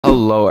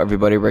Hello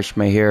everybody, Rich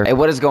May here. Hey,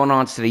 what is going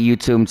on to the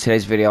YouTube? In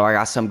today's video, I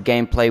got some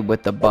gameplay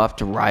with the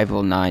buffed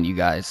RIVAL-9, you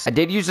guys. I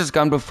did use this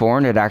gun before,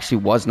 and it actually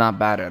was not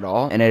bad at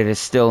all, and it is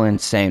still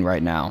insane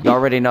right now. You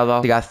already know,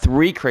 though, we got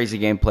 3 crazy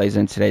gameplays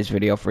in today's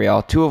video for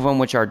y'all. 2 of them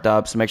which are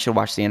dubs, so make sure to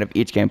watch the end of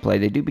each gameplay.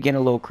 They do begin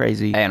a little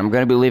crazy, and I'm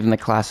going to be leaving the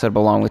class setup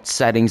along with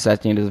settings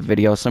at the end of the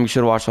video, so make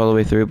sure to watch all the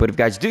way through. But if you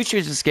guys do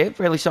choose to skip,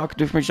 really all I can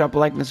do for me, drop a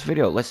like in this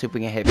video. Let's see if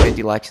we can hit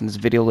 50 likes in this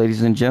video,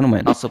 ladies and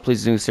gentlemen. Also,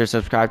 please do consider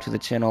subscribe to the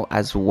channel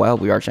as well.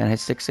 We are trying to hit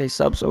 6K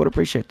subs, so I would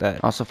appreciate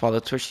that. Also, follow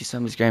Twitch, see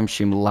some of these games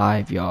stream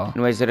live, y'all.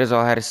 Anyways, that is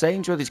all I had to say.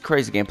 Enjoy these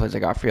crazy gameplays I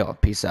got for y'all.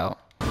 Peace out.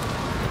 Enemies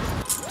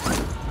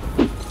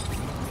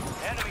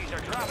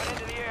are dropping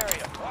into the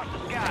area. Watch the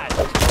skies.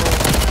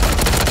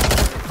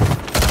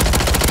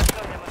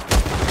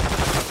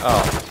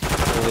 Oh,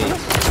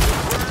 please.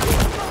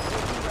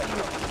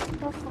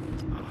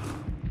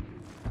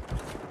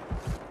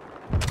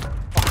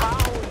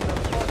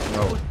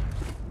 No.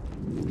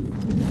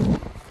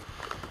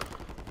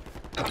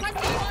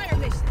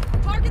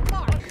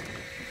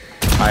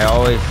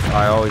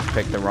 I always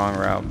pick the wrong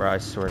route, bro. I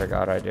swear to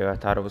God I do. I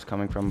thought it was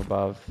coming from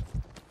above.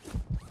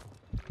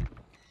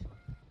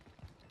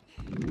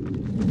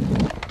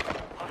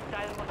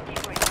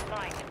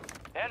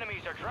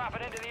 Enemies are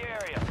dropping into the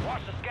area.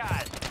 Watch the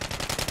skies.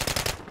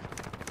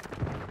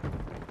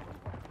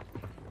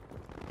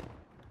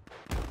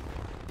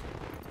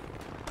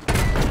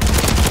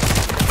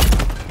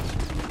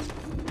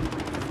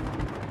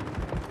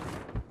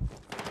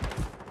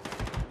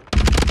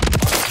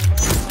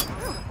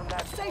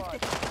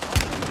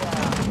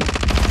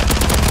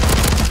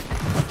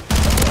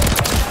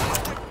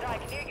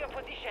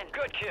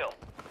 Good kill.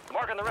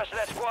 Marking the rest of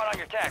that squad on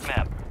your tac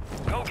map.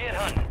 Go get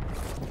hunting.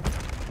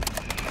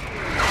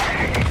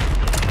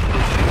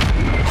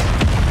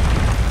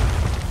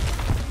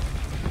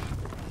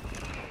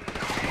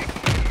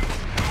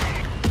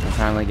 I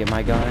finally get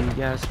my gun.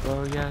 Yes,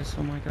 bro. Yes.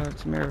 Oh my God,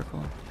 it's a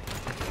miracle.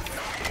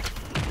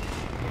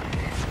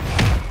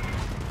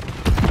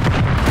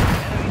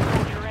 Enemy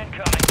soldier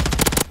incoming.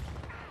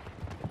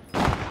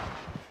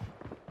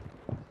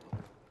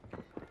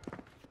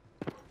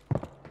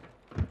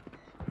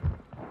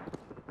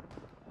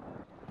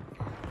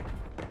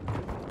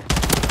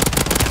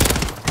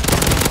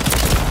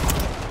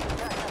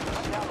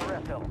 Down the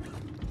rest of them.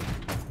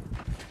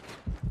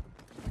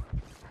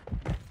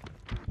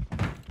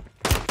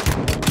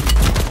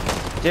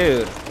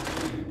 Dude.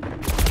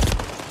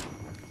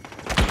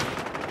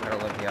 Gotta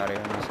let the audio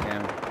in this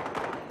game.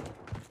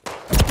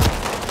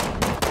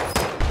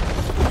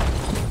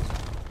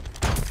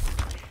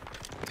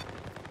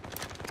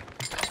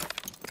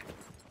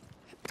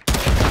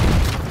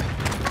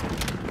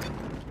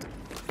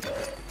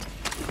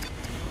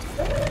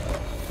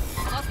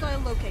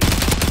 Hostile located.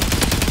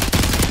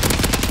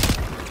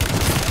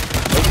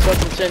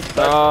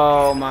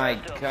 Oh my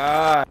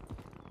God.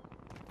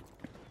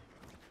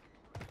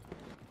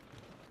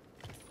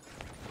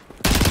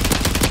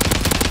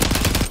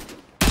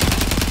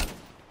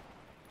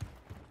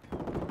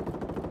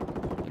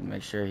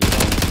 Make sure he don't.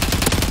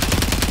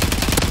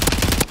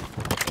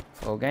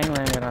 Full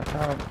gangland on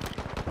top.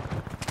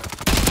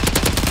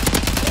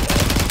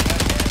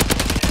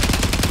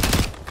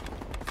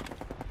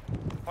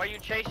 Why are you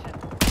chasing?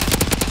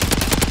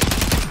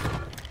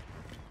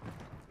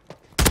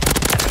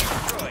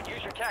 Destroyed.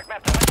 Use your tac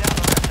map to hunt down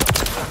the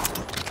rest of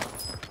them.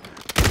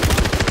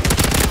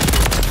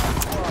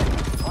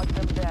 Hunt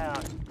them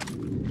down.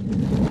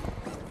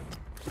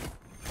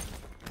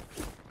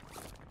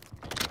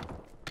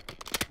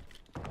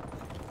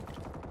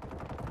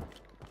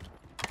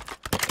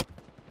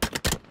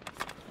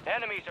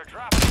 Enemies are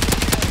dropping into the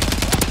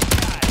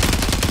area.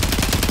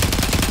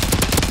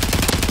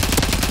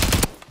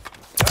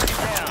 Target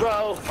down.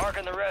 Bro.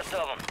 Marking the rest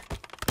of them.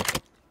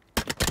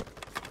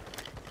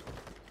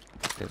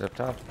 He's up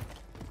top.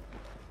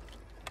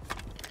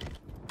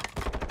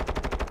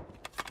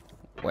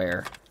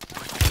 Where?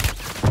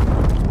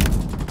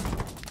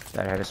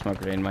 That had a smoke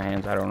grenade in my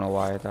hands. I don't know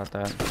why I thought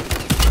that.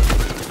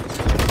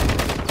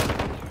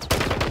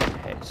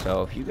 Hey,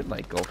 so if you could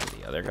like go for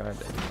the other guy,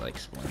 that'd be like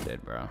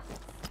splendid, bro.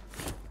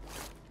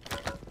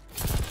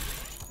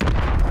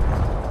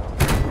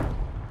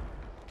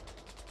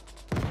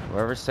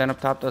 Whoever's standing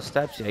up top those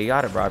steps, yeah, you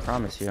got it, bro. I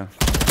promise you.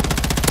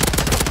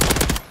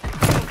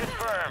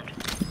 Confirmed.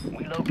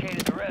 We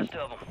located the rest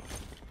of them.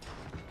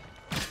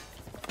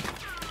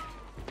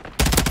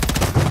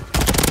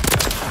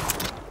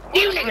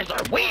 You niggas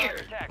are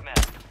weird. Tac map.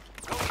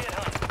 Go get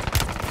hunting.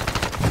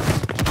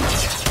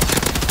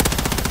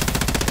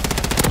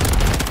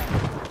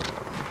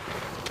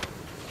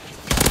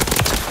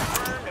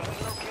 Confirmed, and we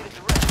located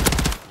the rest.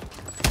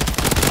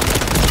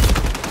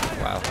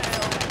 Wow.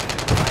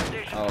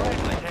 Oh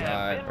my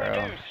God, bro.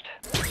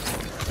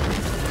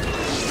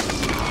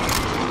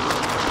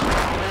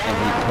 And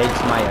he takes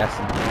my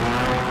essence.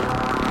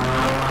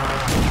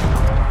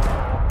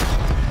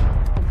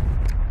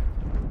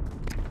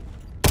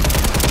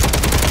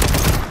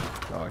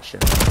 Oh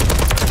shit.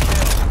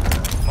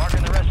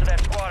 Marking the rest of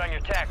that squad on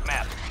your tac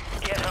map.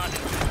 Get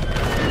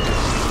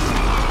hunting.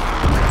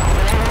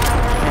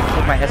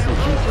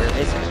 SMG? Where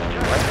is it?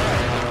 What?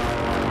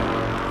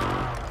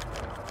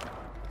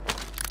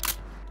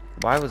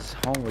 Why was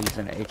Homely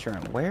using an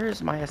HRM? Where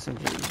is my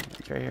SMG?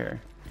 It's right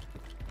here.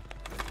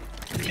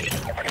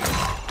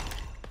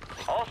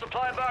 All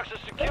supply boxes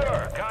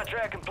secure.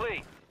 Contract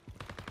complete.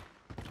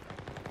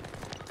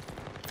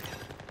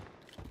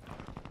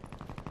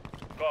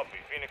 Copy.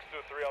 Phoenix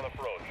 2-3 on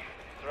approach.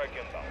 Strike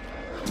inbound.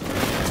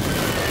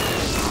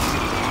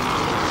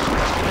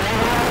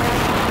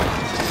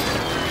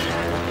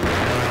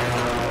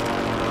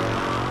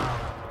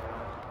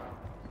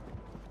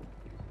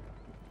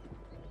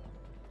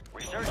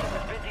 Resurgence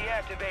has been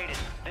deactivated.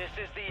 This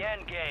is the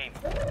end game.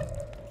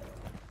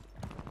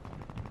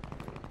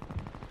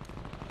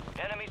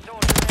 Enemy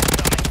soldier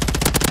incoming.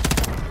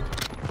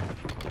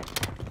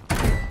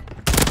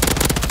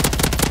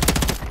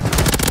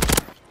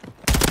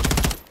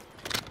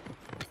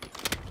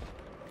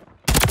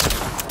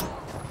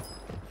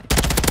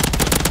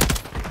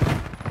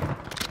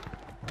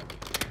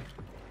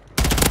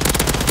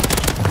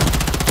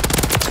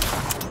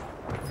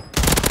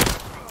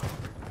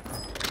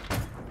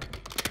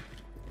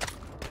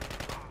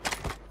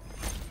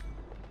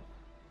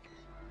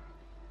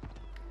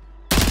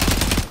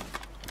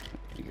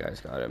 You guys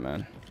got it,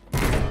 man.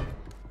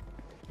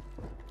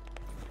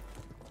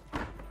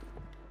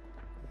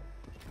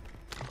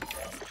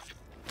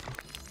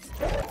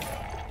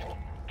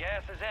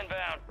 Gas is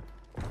inbound.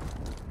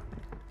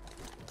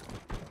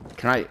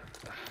 Can I?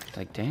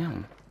 Like,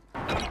 damn.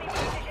 Enemy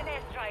precision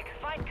airstrike.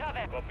 Find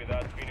cover. Copy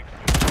that. Phoenix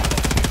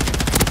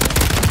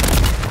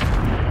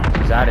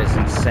 2. That is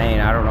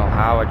insane. I don't know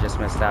how I just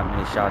missed that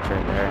many shots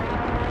right there.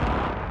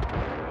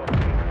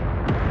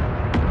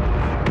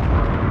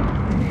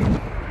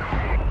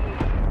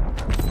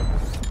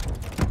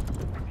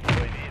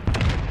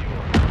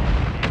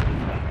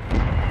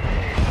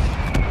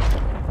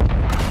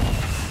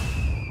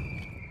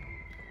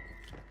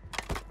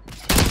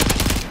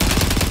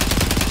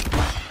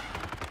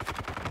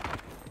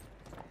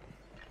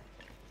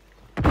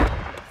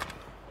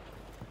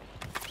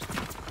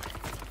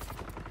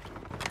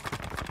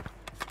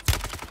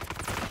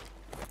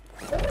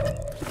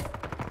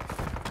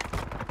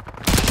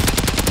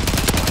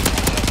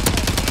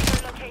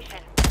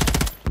 Location.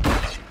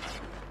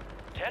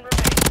 10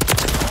 remain.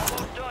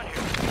 Almost done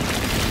here.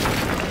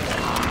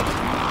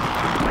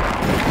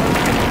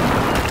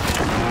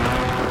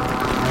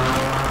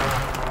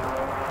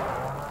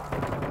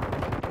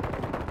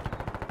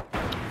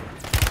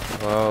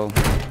 Whoa.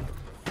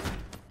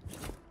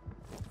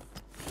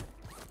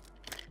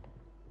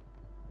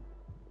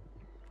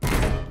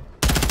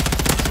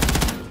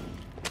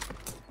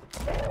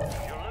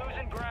 You're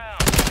losing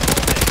ground.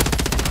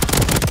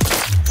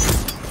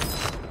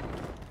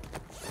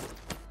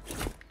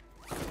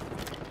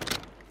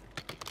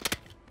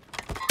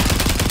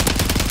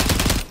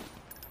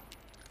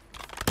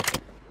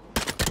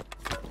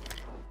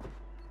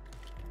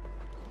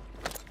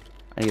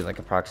 I need like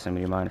a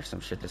proximity mine or some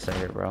shit to say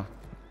here, bro.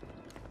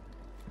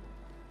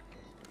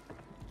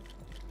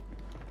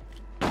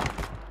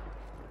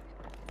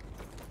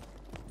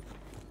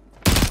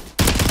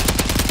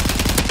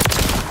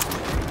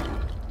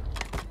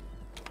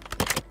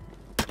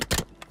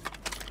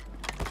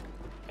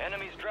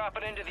 Enemies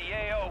dropping into the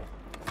AO.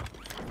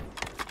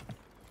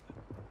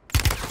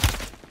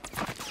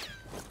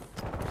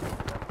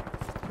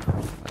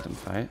 Let them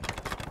fight.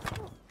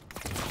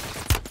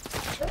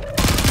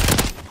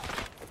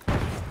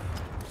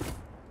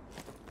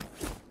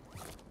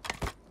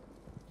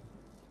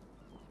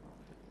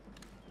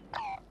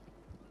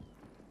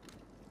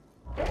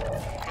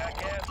 Got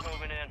gas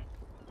moving in.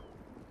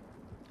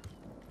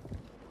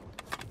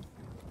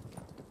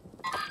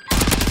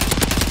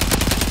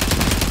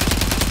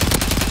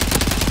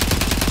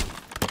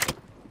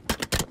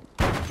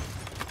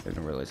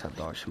 Didn't realize how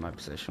dog shit my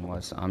position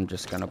was. I'm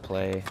just gonna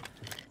play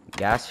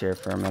gas here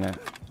for a minute.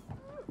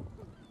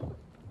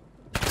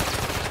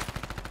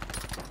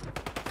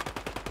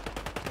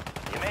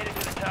 You made it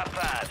to the top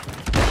 5.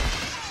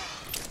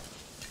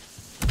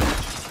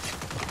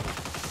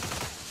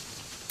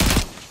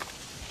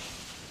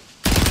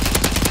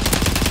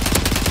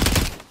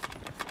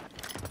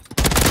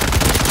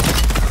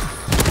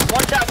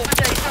 One shot,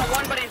 he's not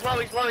one, but he's low,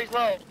 he's low, he's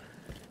low.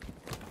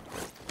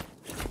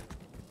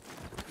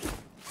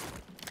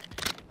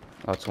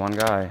 Oh, it's one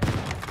guy.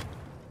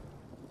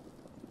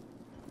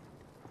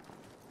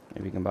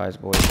 Maybe he can buy his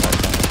boys back.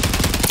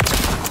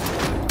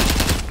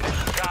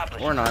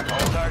 Accomplished. Or not. All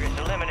targets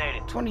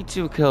eliminated.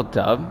 22 kill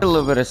dub. A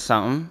little bit of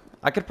something.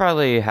 I could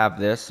probably have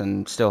this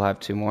and still have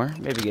 2 more.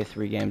 Maybe get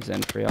 3 games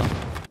in for y'all.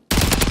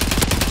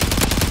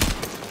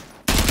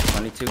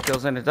 22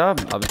 kills in a dub.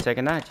 I'll be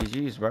taking that.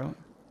 GG's, bro.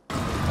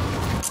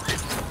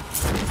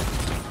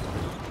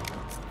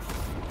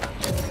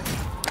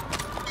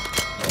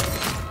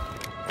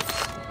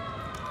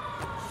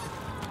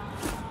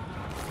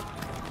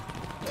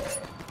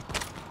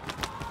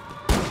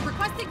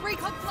 Requesting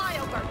recon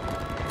flyover.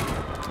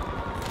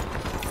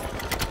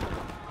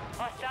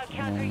 Hostile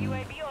counter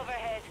UAV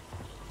overhead.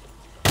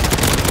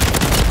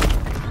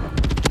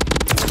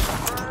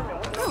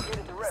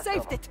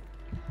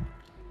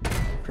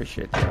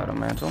 Appreciate the auto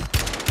mantle.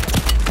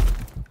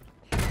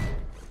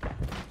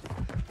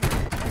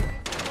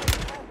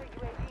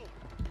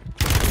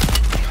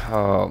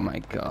 Oh my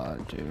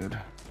god, dude.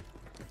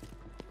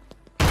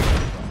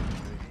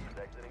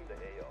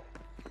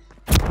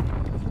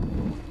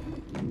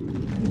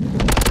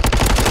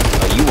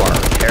 Oh, you are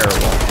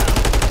terrible.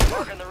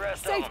 Marking the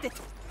rest of them.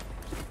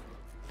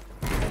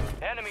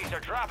 Enemies are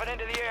dropping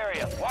into the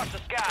area. Watch the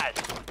skies.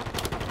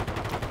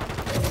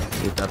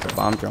 He thought the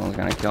bomb drone was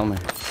gonna kill me.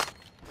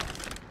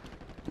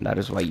 And that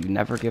is why you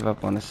never give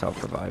up on the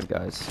self-revive,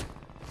 guys.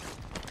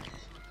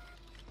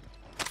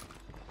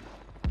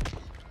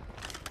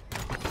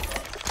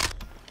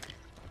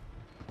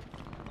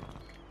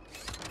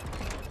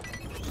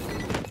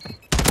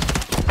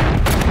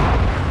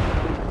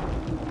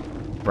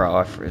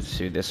 Bro,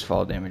 dude, this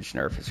fall damage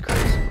nerf is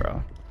crazy,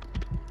 bro.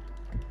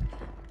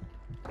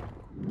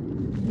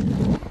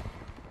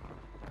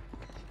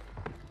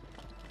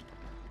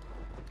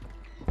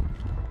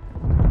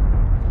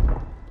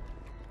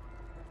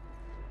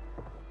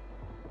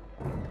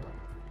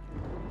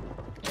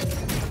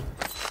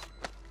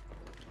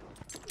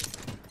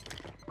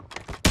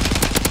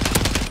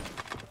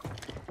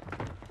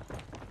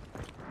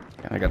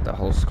 I got the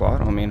whole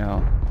squad on me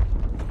now.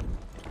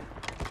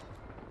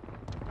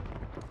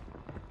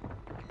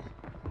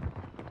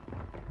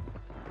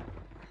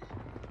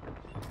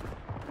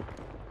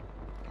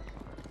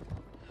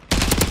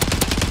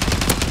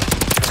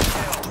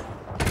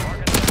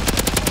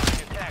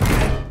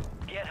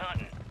 Get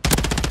hunting.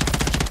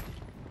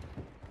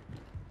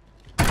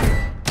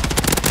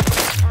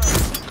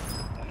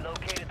 We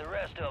located the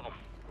rest of them.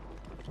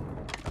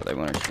 Oh, they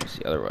want to shoot us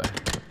the other way.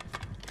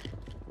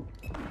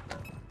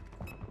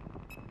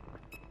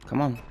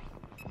 Come on.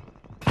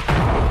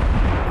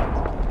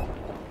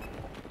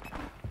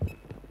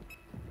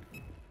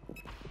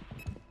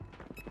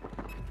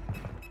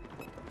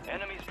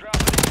 Enemies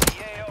dropping into the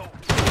AO.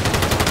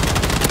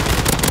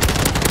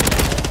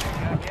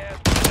 Got gas.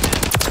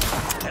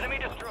 Enemy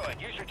destroyed.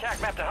 Use your tac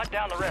map to hunt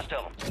down the rest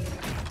of them.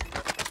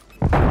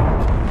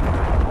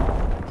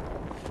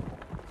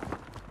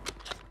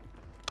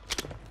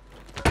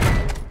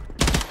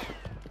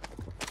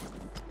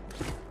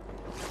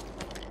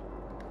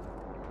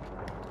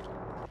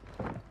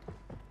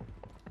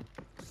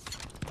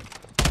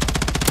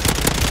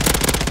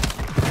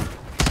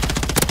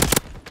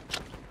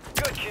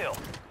 Good kill.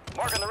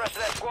 Marking the rest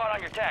of that squad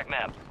on your tac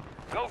map.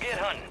 Go get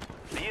hunting.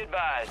 Be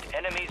advised,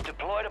 enemies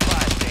deployed a buy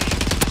station.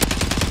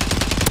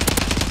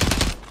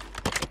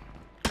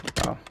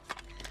 Oh.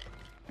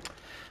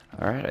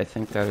 Alright, I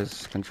think that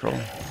is control.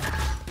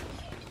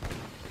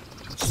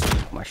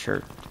 My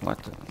shirt.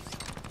 What the?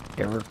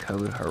 Error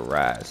code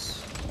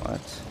harass.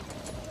 What?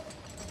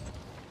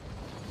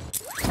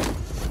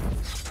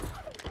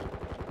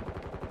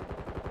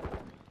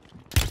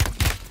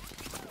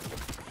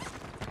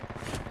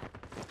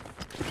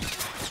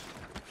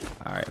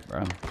 Alright,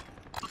 bro.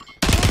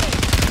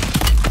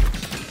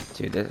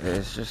 Dude,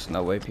 there's just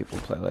no way people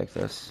play like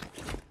this.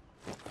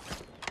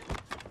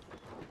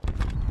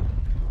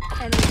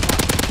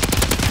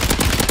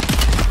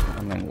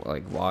 I mean,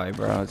 like, why,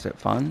 bro? Is it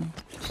fun?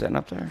 Sitting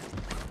up there?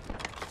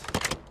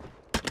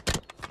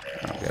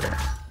 I don't get it.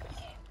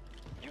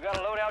 You got a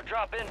loadout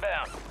drop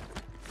inbound.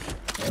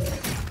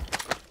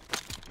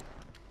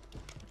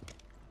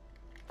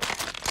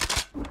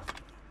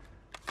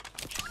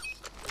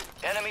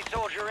 Enemy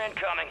soldier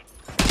incoming.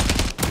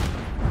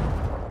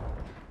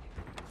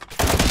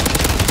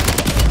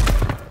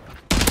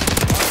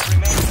 Mark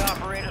remaining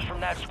operators from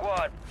that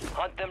squad.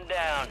 Hunt them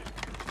down.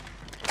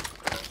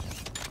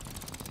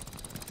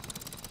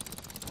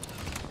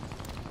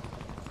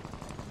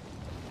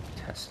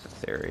 Test the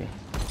theory.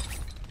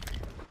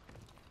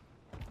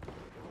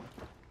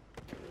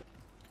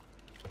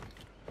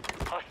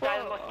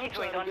 Hostile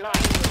mosquito is online.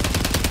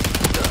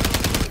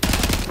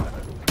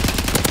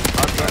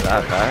 Not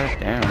that bad.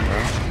 Damn,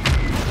 bro.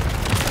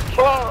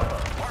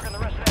 Marking the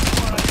rest of that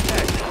squad on your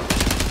tac.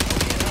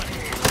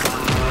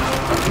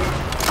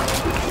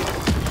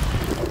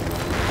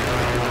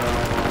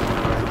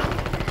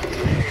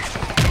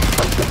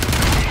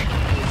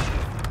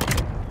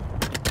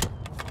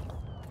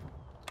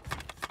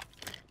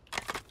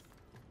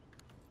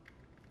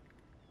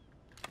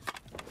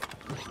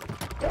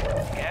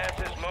 Gas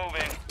is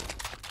moving.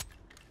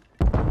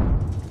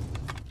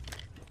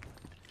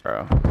 Bro.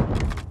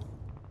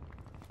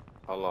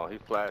 Hold on, he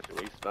flashing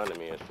me, he's stunning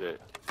me and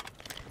shit.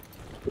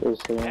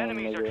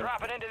 Enemies are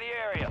dropping into the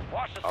area.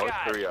 Watch the Oh, it's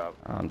skies. 3 of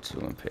them. I'm too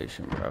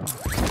impatient, bro.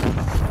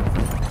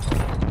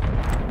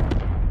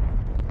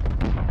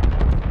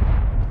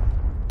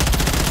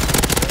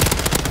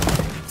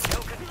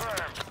 Kill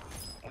confirmed.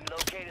 We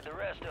located the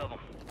rest of them.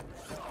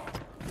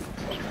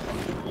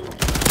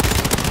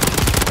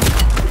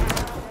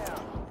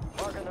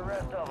 Marking the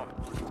rest of them.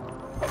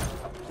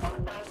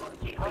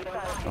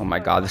 Oh my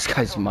god, this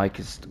guy's mic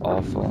is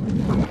awful.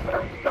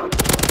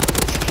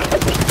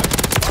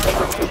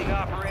 Remaining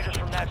operators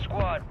from that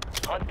squad.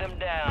 Hunt them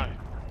down.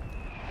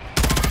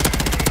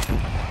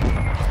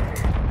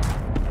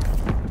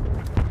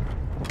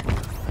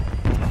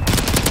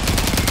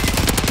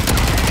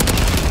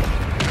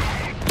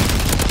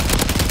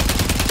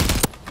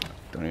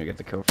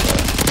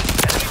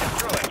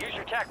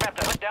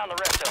 to hunt down the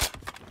rest of them.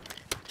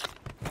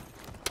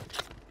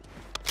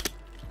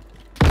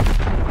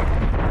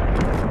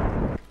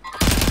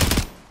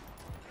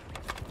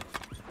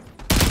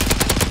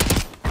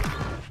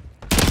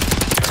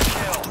 Good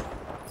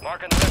kill.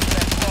 Marking the rest of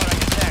that squad on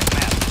your attack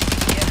map.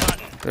 Get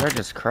hunting. Did I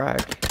just crack?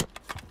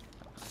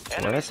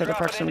 What did I say the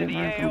proximity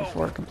mine from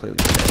before? Completely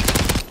dead.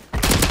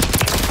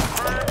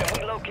 Confirmed, and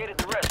we located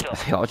the rest of Are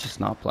them. they all just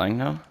not playing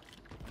now?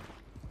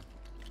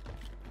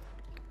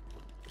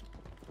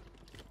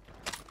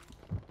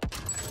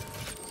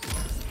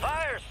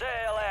 Fire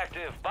sale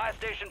active. Buy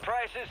station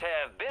prices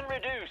have been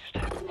reduced.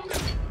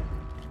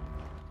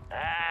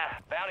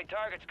 Bounty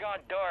target's gone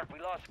dark. We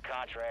lost the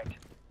contract.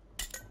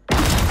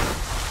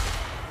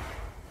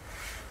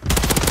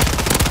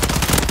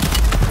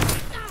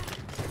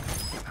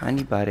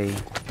 Anybody?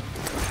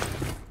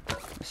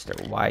 Mr.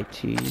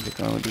 YT, there's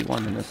gonna be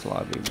one in this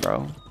lobby,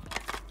 bro.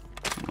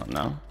 Come on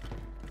now.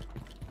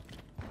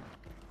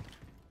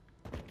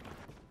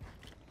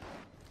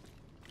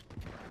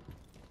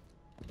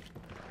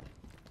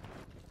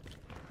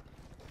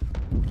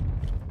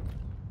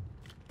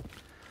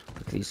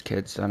 Look at these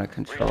kids out of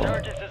control.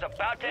 Resurgence is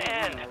about to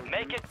end.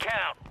 Make it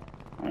count.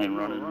 I ain't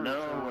running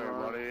nowhere,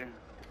 buddy.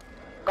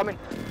 Coming.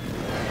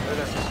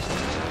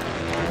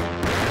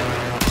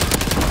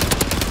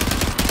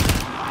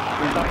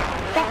 You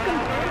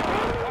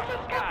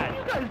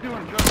guys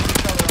doing jumping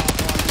each other off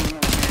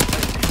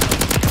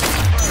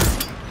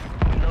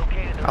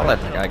Located the I'll let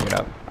rest the of guy them. get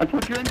up. That's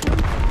what you're into?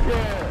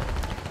 Yeah.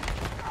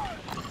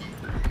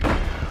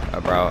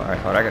 Oh, bro, alright,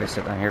 hold on, I gotta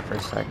sit down here for a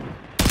second.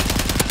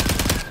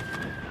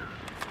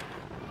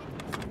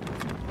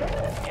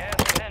 Gas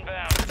is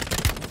inbound.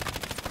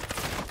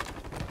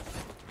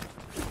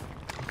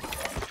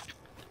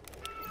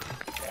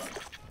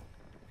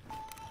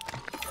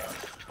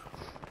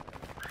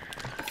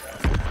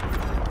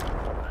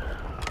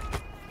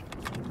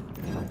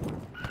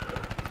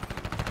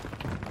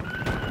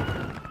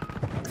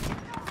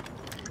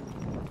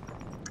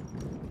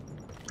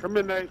 Come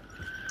in, Nate.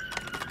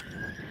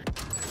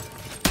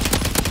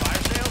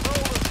 Fire sale's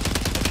over.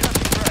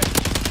 Adjusting price.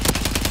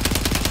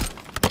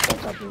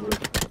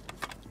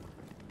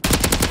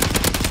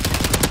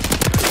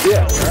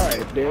 Yeah, right,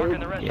 Marking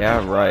dude. the rest Yeah,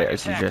 of the right, squad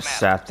as you attack just map.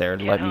 sat there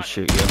and Get let me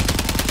hunting. shoot you.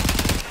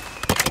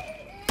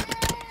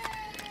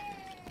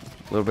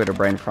 A little bit of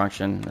brain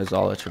function is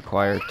all that's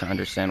required to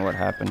understand what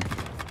happened.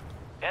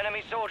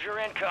 Enemy soldier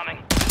incoming.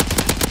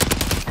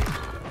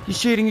 He's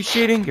cheating, he's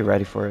cheating. Get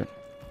ready for it.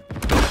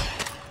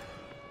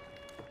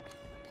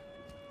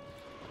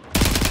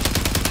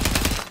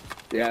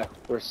 Yeah,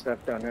 we're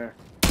stuck down here.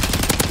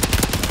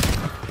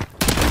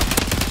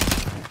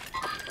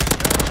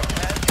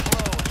 Has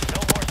closed. No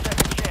more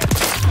second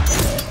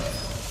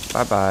chance.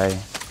 Bye-bye.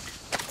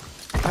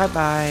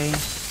 Bye-bye.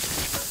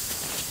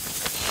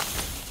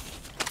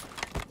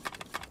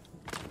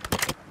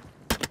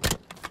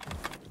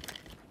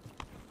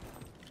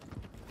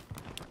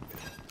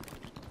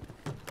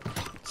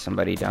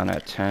 Somebody down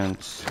at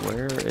tent.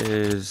 Where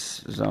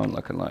is zone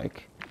looking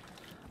like?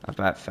 Up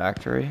at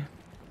factory.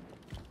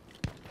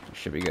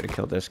 Should be good to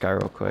kill this guy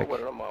real quick.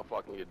 What them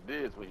motherfucking your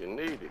dids when you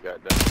need it,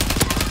 goddamn.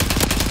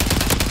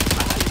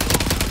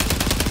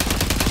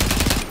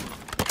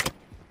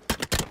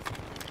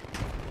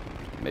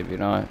 Maybe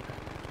not.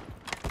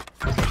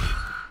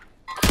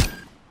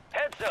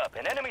 Heads up.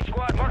 An enemy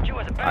squad marked you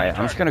as a bounty Alright,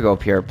 I'm just gonna go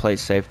up here, play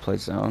safe, play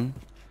zone.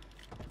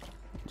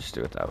 Just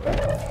do it that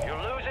way.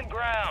 You're losing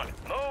ground.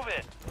 Move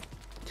it.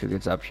 Two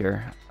kids up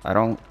here. I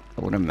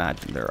would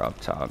imagine they're up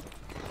top.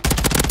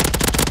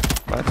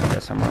 But I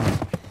guess I'm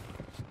wrong.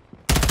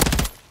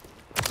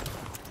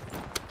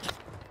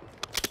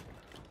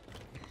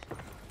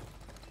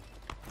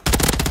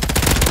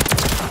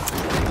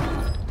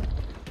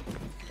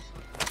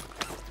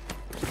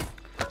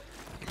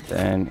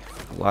 Then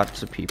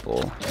lots of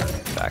people in the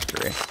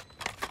factory.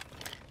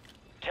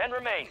 10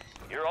 remain.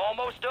 You're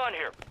almost done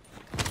here.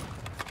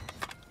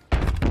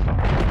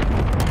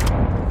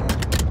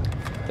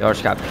 They all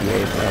just got PA,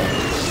 bro.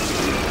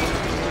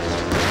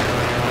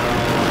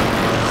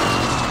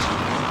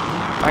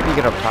 If I can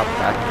get up top of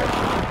that, that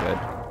should be good.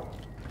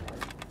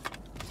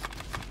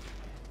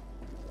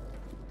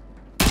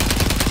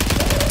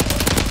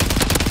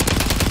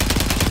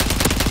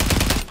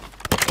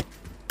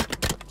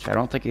 Which I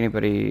don't think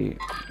anybody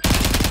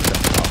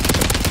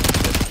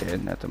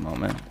did at the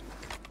moment.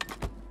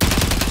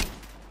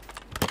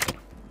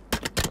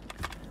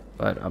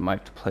 But I might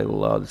have to play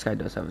low. This guy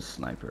does have a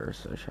sniper,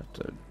 so I should have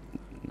to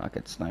not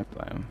get sniped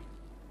by him.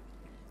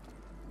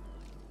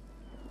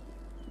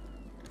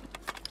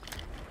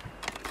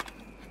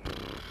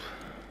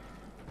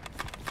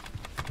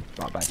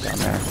 Drop back down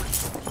there.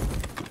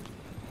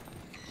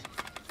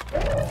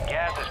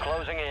 Gas is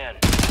closing in.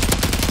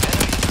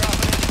 Enemies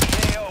dropping into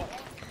the AO.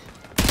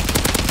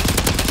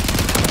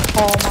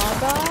 Oh my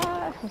god.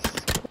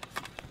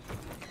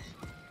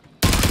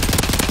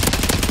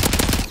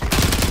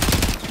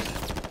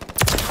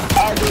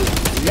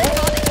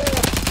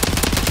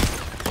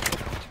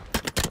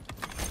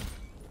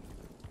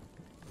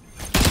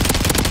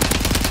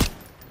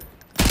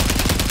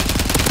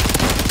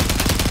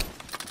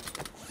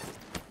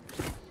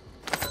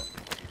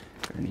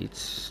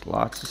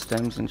 Lots of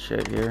stems and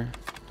shit here.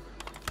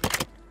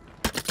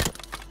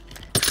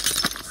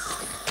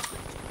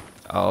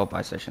 Oh,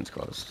 buy session's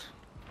closed.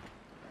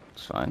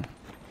 It's fine.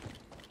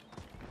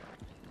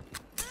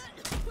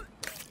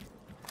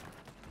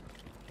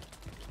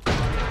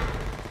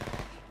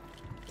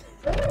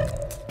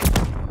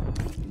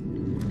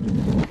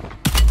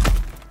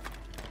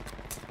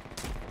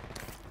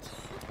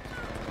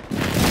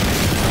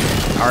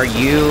 Are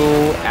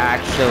you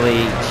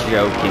actually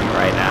joking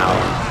right now?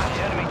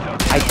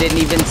 I didn't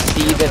even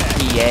see the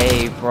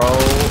PA, bro.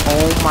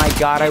 Oh my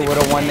god, I would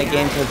have won the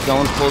game because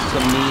zone pulled to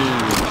me.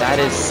 That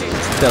is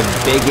the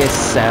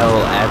biggest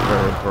sell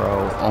ever,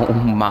 bro. Oh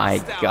my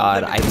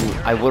god,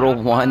 I would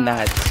have won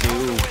that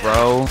too,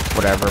 bro.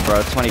 Whatever,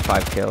 bro.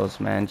 25 kills,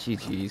 man.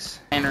 GG's.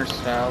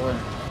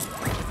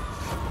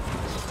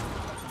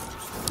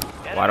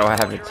 Why do I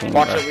have a team?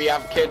 Watch it, we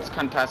have kids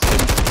contesting.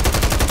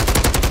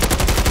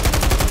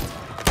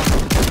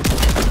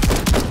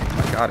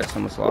 Oh my god, it's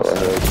almost lost it.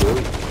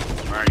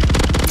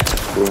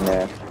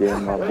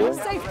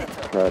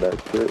 Try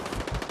that shit.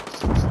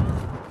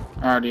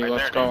 Alrighty,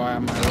 let's go. I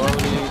have my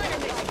loadie.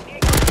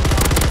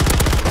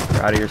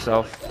 Proud of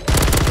yourself.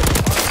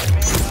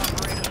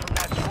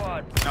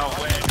 No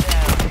way.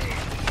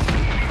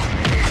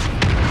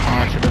 Oh, I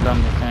should have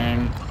done the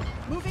thing.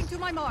 Moving to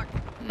my mark.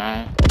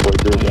 Nah.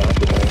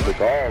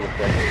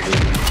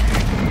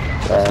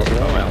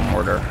 Oh,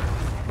 mortar.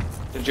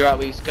 Did you at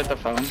least get the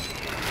phone?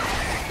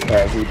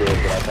 Yeah, he did,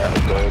 but I found a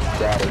gold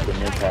static in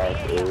this house.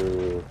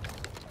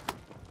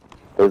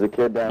 There's a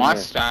kid down My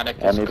there. static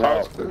I is need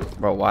close. help.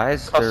 Bro, why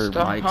is their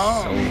Custom mic so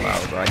home.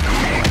 loud, bro? I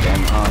can't hear my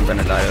game. Oh, I'm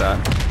gonna die to that.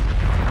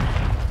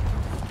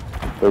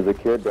 There's a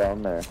kid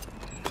down there.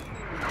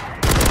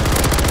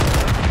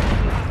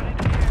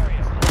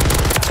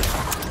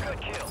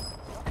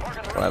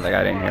 Glad that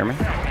guy didn't hear me.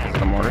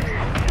 The mortar.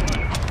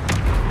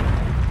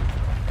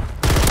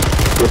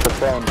 Get the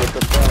phone, get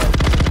the phone.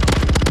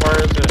 Where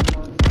is it?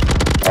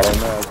 I don't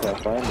know, I can't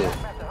find it.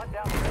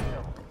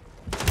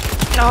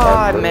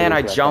 Oh, man,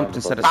 I jumped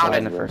instead of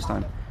sliding the first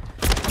time.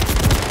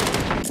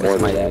 More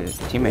My than that.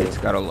 teammates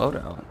got a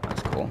loadout.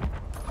 That's cool.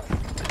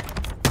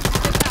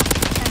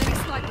 Enemy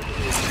sniper.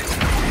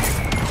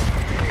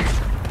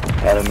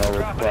 I don't know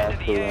what's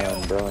fast to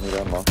run, bro. I need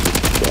to unlock this.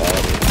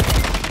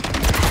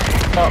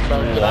 Fuck, bro.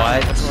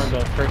 What? That's where the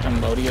freaking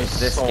loadie is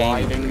This game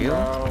sliding,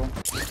 real?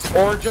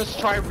 bro. Or just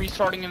try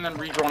restarting and then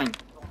rejoining.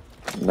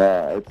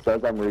 Nah, it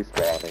says I'm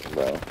respawning,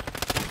 bro.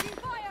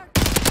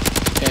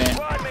 Yeah.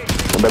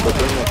 But the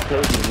thing that's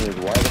crazy to me is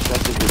why the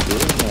fuck is it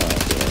doing that,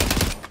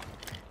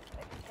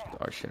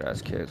 Oh, shit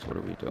ass kids. What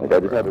are we bro? doing? Like, I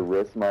just had to Bro?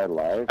 risk my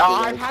life.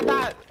 I've had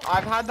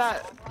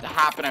that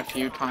happen a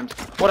few times.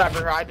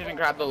 Whatever, I didn't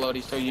grab the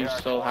loadie, so you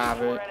still have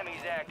it.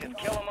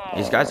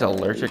 These guys are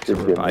allergic to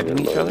reviving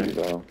each other?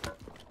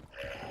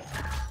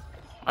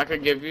 I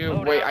could give you,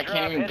 wait, I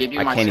can't even give you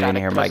I my can't even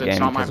static hear my because it's game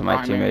not because of my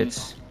primary.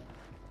 teammates.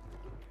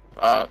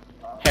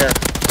 Here,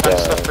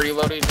 since the free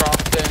loadie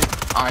dropped in,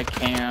 I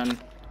can.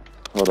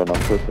 Hold on,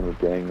 I'm pushing the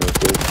gang real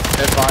quick.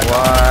 If I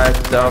What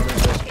the f-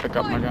 just pick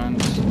up my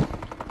guns.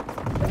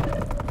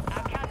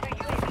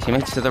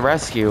 Teammates to the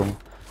rescue.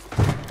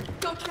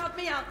 Don't count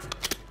me out.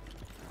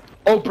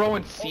 Oh, bro,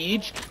 in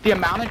Siege, the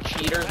amount of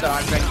cheaters that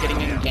I've been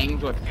getting in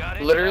games with.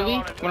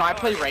 Literally, when I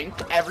play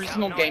ranked, every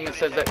single game it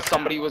says that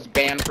somebody was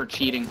banned for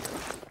cheating.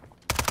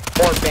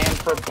 Or banned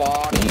for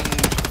botting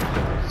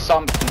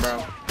something,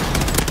 bro.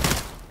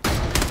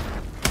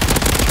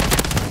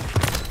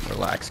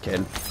 Relax,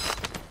 kid.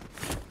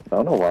 I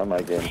don't know why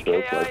my game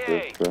feels like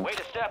this, bro. Way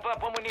to step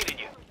up when we needed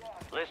you.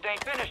 List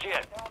ain't finished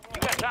yet.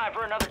 You got time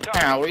for another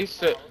target. Yeah, at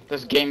least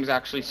this game's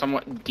actually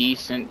somewhat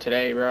decent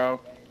today, bro.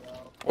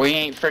 We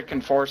ain't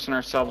freaking forcing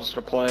ourselves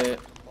to play it.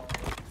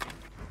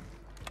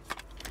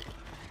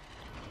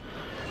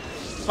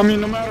 I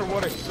mean, no matter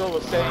what, it's still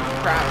the same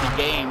crappy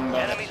game,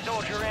 but... Enemy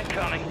soldier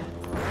incoming.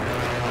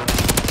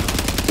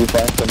 If you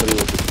find somebody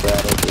with a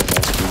static and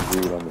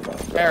SPG, let me know,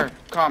 bro. Here,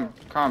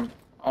 come.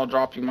 I'll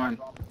drop you mine.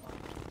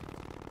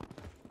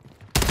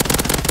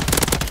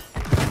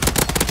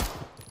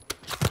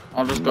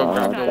 I'll just go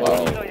grab the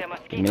load.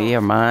 Give me your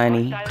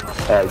money.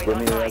 Alright, give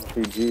me your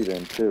SPG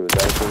then, too. Is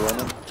that what you're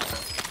running?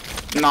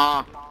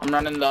 Nah, I'm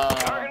running the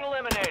Target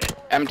eliminated.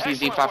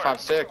 MTZ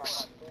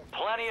 556.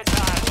 Plenty of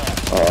time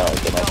left. Alright,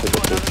 then I'll pick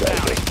up this guy's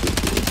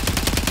SPG.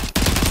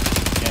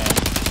 Yeah.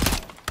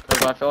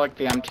 Because I feel like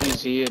the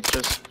MTZ,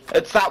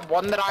 it's that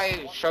one that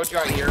I showed you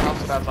at your house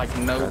that has like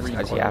no That's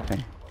recoil.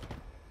 yapping.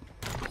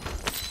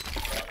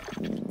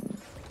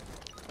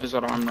 Is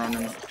what I'm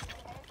running. So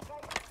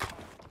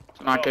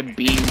I could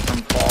beam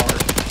from far.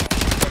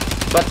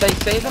 But they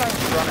say that I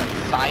should run a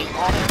sight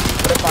on it,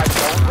 but if I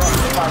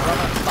run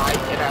a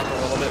sight, it has a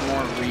little bit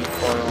more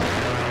recoil.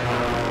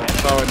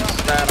 So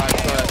instead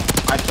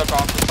I took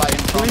off the sight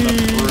and put on the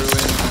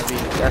Bruin heavy.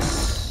 Yes.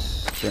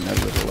 Shouldn't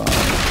have lived alone.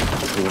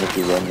 Even if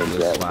you run the This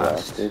jet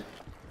last. blast.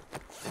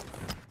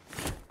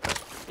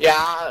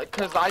 Yeah,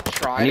 cause I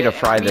tried I need to it,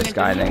 fry and this it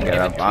guy, didn't then get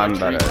give up it too on much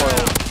better.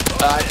 recoil.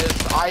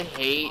 But I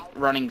hate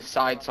running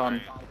sights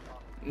on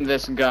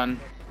this gun.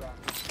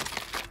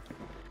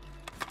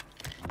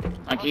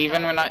 Like,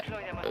 even when I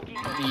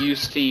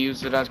used to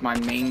use it as my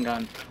main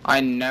gun,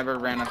 I never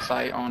ran a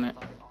sight on it.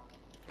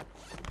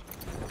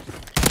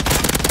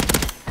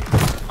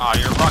 Oh,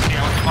 you're lucky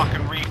I was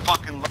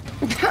fucking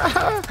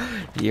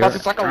You're,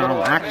 It's like a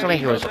little actually,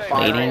 he was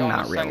waiting,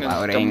 not thing is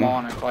reloading.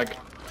 demonic. Like,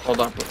 hold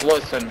up,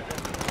 listen.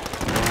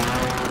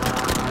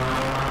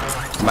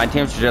 My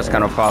team's just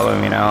kind of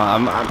following me now.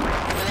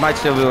 I might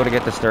still be able to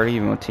get this 30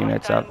 even with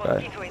teammates up,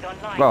 but...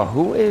 Bro,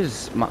 who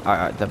is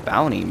my, the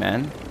bounty,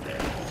 man?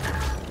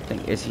 I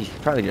think, is he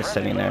probably just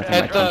sitting there? I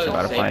think my team's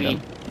about to find him.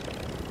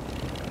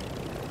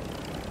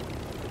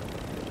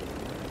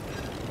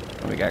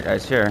 What we got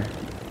guys here?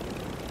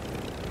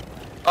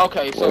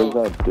 Okay, so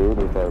What does that do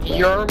to our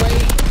your way,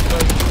 so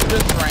you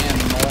just ran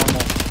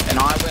normal, and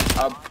I went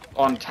up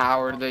on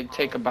tower. They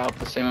take about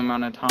the same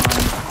amount of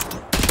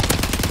time.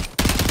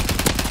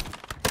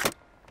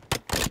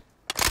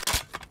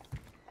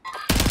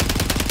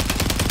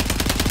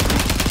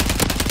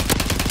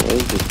 What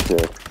is this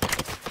kid?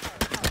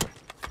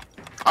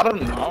 I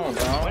don't know,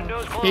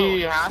 bro.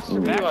 He has to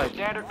be like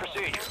Standard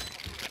procedure.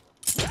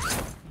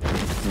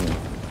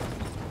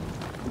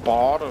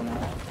 bottom.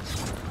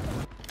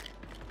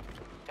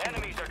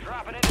 Enemies are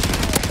dropping into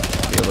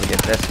Be able to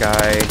get this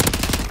guy.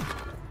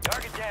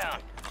 target down.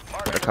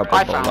 Got a couple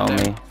I found below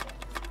him. me.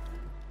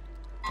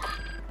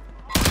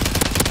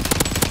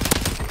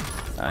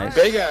 Nice.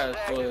 Big ass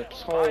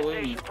flips,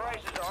 holy.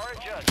 Prices are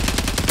adjusted.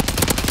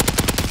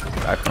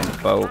 Back from the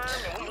boat.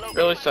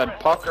 Really said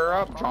pucker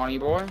up, Johnny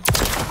boy.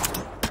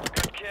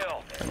 Good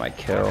kill. Get my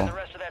kill. The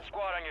rest of that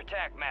squad on your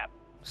tac map.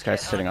 This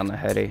guy's sitting on the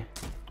heady.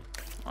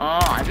 Oh,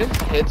 I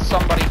just hit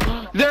somebody.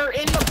 They're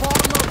in the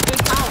bottom of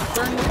this house.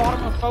 They're in the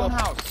bottom of phone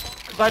house.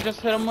 Cause I just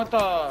hit them with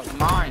a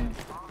mine.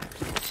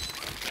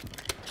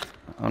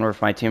 I wonder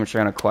if my team's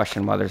trying to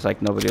question why there's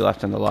like nobody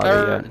left in the lobby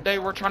yet. They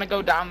were trying to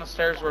go down the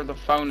stairs where the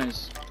phone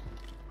is.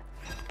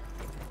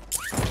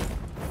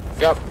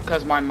 Yep,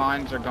 because my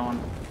mines are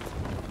gone.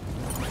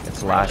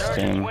 It's last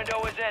team.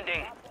 Window is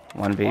ending.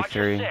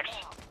 1v3.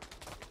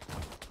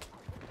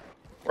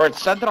 Or it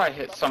said that I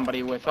hit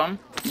somebody with them,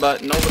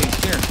 but nobody's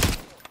here.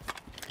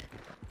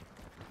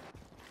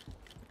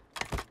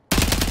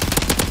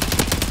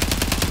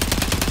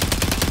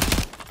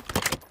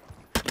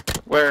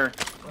 Where?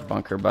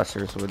 Bunker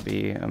busters would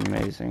be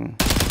amazing.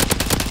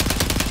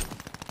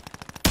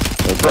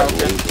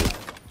 Broken.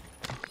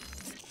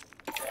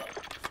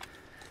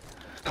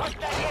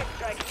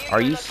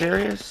 Are you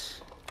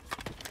serious?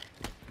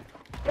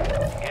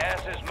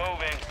 Gas is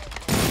moving.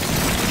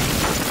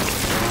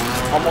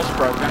 Almost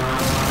broken.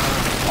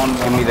 On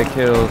Give me the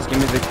kills. Give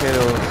me the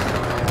kills.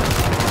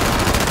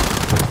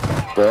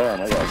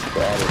 Damn, I got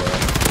spotted.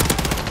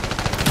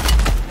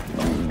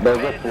 There's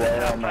a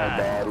flare on my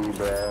body,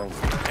 bro.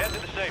 Head to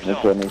the safe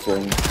That's zone.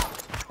 anything.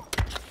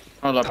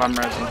 Hold up, I'm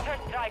resing.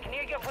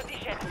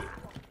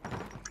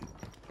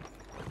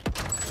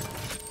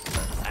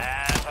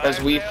 As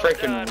we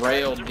freaking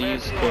railed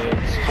these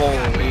kids.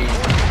 Holy.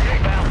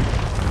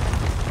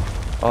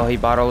 Oh, he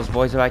bought all his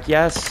boys back.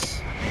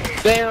 Yes.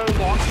 They're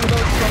launching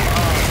those from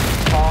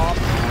top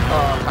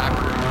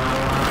factory.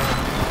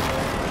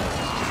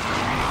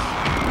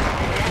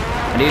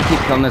 I need to keep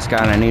killing this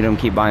guy, and I need him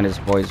to keep buying his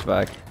boys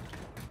back.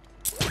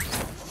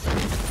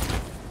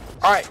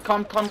 Alright,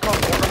 come. We're gonna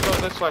go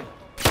this way.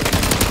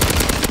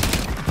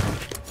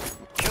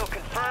 Kill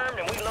confirmed,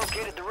 and we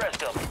located the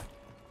rest of them.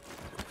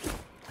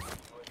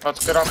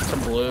 Let's get up to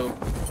blue.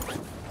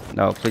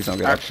 No, please don't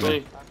get Actually,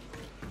 up to me.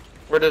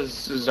 where does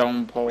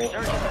zone pole?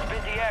 Resurgence has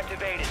been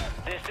deactivated.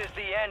 This is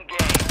the end game.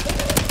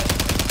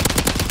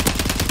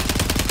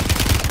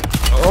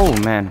 Oh,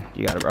 man.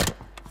 You got it, bro.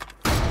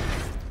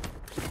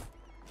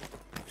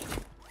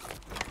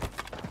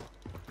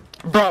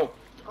 Bro,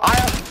 I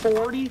have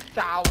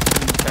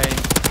 40,000 pay.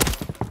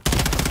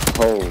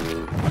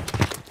 Holy.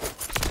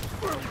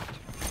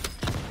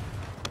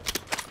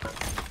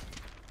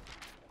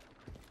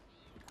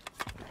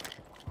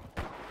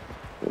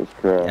 This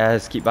crap.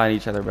 Yes, keep buying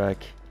each other back.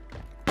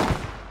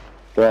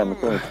 Damn,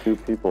 it's only 2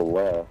 people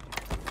left.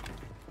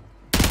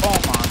 Oh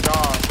my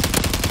god.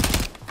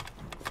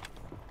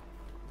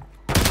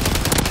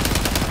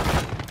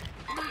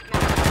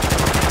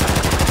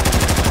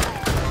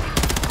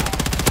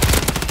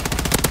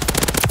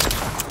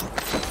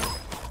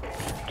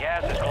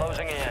 Gas is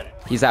closing in.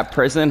 He's at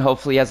prison.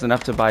 Hopefully he has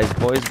enough to buy his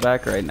boys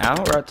back right now.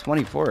 We're at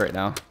 24 right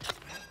now.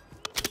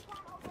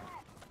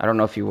 I don't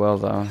know if he will,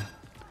 though.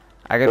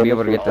 I gotta be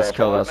able to get this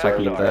kill, though, so I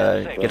can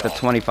get the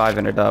 25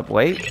 in it up.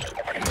 Wait.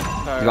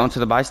 You going to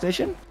the buy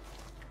station?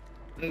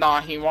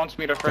 Nah, he wants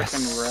me to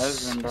freaking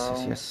res him,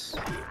 bro. Yes.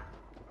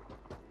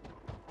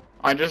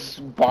 I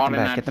just bought in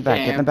that Get them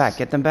back. Get them back.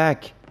 Get them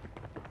back.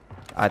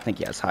 I think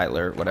he has high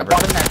alert, I whatever.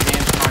 bought in that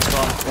dance and I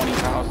still have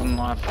 20,000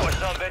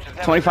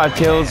 left. 25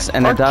 kills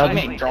and a Our dub.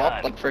 teammate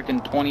dropped like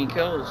freaking 20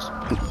 kills.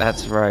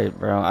 That's right,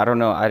 bro. I don't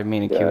know. I didn't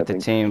mean to queue Yeah, with the I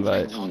think team,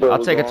 but so.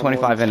 I'll take a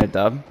 25 and a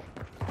dub.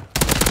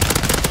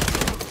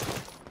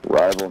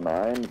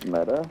 Rival-9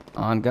 meta?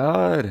 On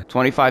God.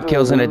 25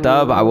 kills in a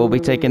dub. I will be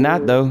taking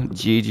that though.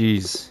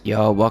 GG's.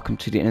 Yo, welcome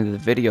to the end of the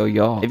video,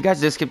 y'all. If you guys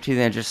did skip to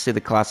the end just to see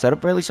the class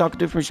setup, really all I can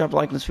do for me, shop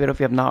like this video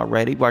if you have not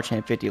already. Watch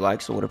 50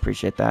 likes, so would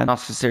appreciate that. And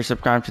also consider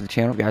subscribing to the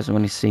channel if you guys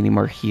want to see any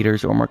more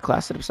heaters or more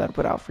class setups that I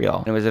put out for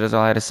y'all. Anyways, that is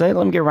all I had to say.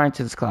 Let me get right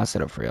into this class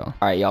setup for y'all.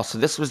 Alright, y'all. So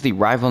this was the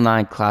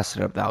Rival-9 class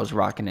setup that I was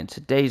rocking in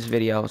today's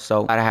video.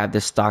 So I have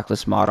this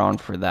stockless mod on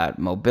for that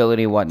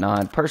mobility,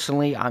 whatnot.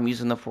 Personally, I'm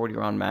using the 40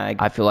 round mag.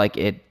 I feel like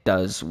it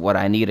does what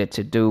I need it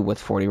to do with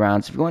 40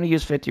 rounds. If you want to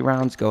use 50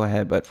 rounds, go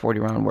ahead, but 40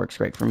 round works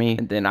great for me.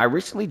 And then I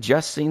recently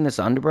just seen this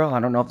underbarrel. I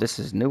don't know if this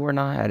is new or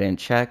not. I didn't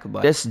check,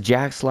 but this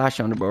jack slash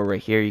underbarrel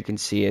right here, you can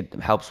see it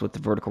helps with the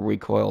vertical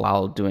recoil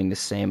while doing the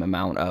same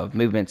amount of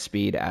movement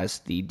speed as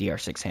the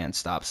DR6 hand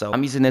stop. So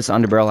I'm using this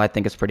underbarrel. I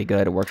think it's pretty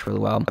good. It works really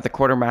well. Got the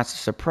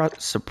quartermaster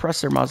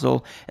suppressor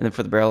muzzle, and then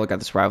for the barrel, I got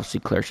this Rival C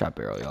clear shot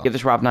barrel, y'all. Give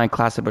this RIVAL-9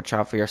 class a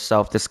try for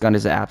yourself. This gun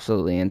is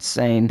absolutely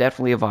insane.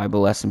 Definitely a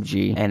viable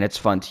SMG, and it's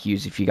fun to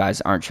use if you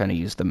guys aren't trying to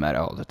use the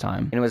meta all the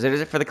time. Anyways, that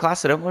is it for the class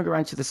setup. We'll go right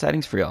into the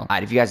settings for y'all.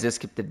 Alright, if you guys did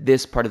skip to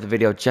this part of the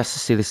video just to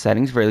see the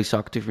settings, really so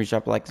I could do for me,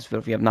 drop a like this video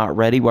if you have not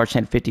already. Watch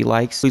 50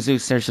 likes. Please do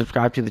consider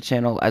subscribe to the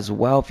channel as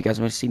well if you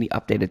guys want to see any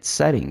updated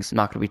settings. I'm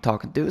not going to be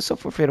talking through this, so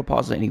feel free to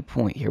pause at any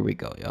point. Here we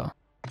go, y'all.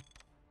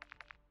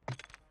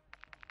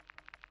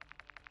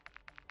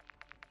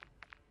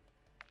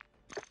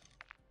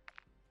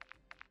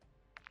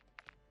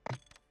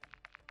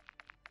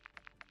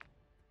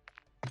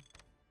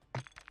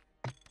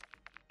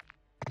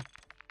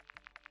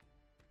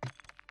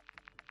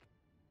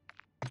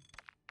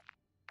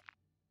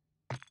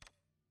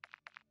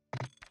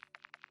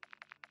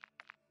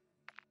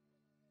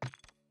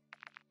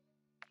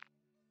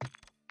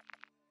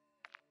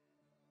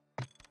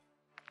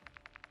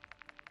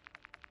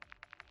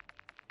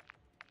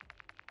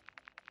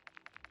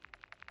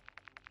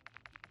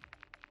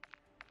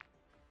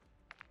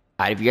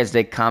 Alright, if you guys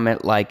did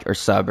comment, like, or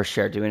sub, or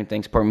share, do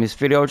anything support me in this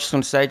video, I just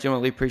want to say I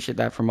genuinely appreciate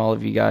that from all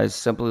of you guys.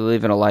 Simply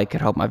leaving a like could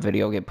help my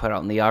video get put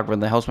out in the algorithm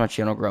that helps my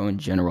channel grow in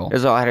general.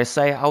 That's all I had to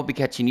say. I'll be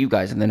catching you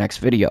guys in the next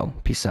video.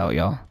 Peace out,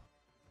 y'all.